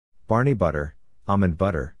Barney butter, almond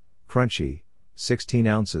butter, crunchy, 16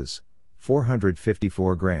 ounces,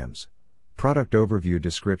 454 grams. Product overview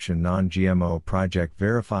description: non-GMO Project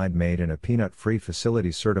Verified, made in a peanut-free facility,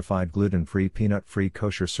 certified gluten-free, peanut-free,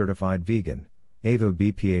 kosher certified, vegan, AVO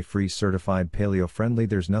BPA-free, certified paleo-friendly.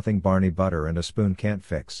 There's nothing Barney butter and a spoon can't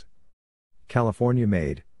fix. California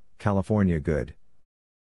made, California good.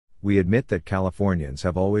 We admit that Californians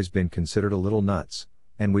have always been considered a little nuts,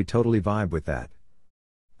 and we totally vibe with that.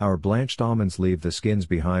 Our blanched almonds leave the skins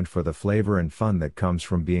behind for the flavor and fun that comes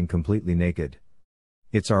from being completely naked.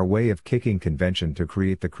 It's our way of kicking convention to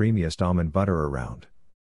create the creamiest almond butter around.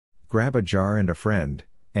 Grab a jar and a friend,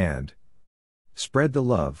 and spread the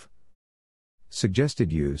love.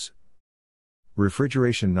 Suggested use: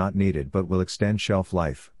 refrigeration not needed but will extend shelf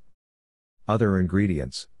life. Other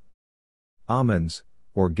ingredients: almonds,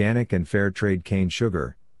 organic and fair trade, cane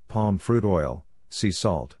sugar, palm fruit oil, sea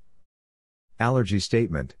salt. Allergy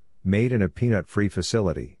statement: made in a peanut-free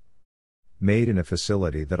facility. Made in a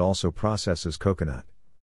facility that also processes coconut.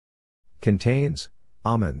 Contains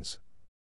almonds.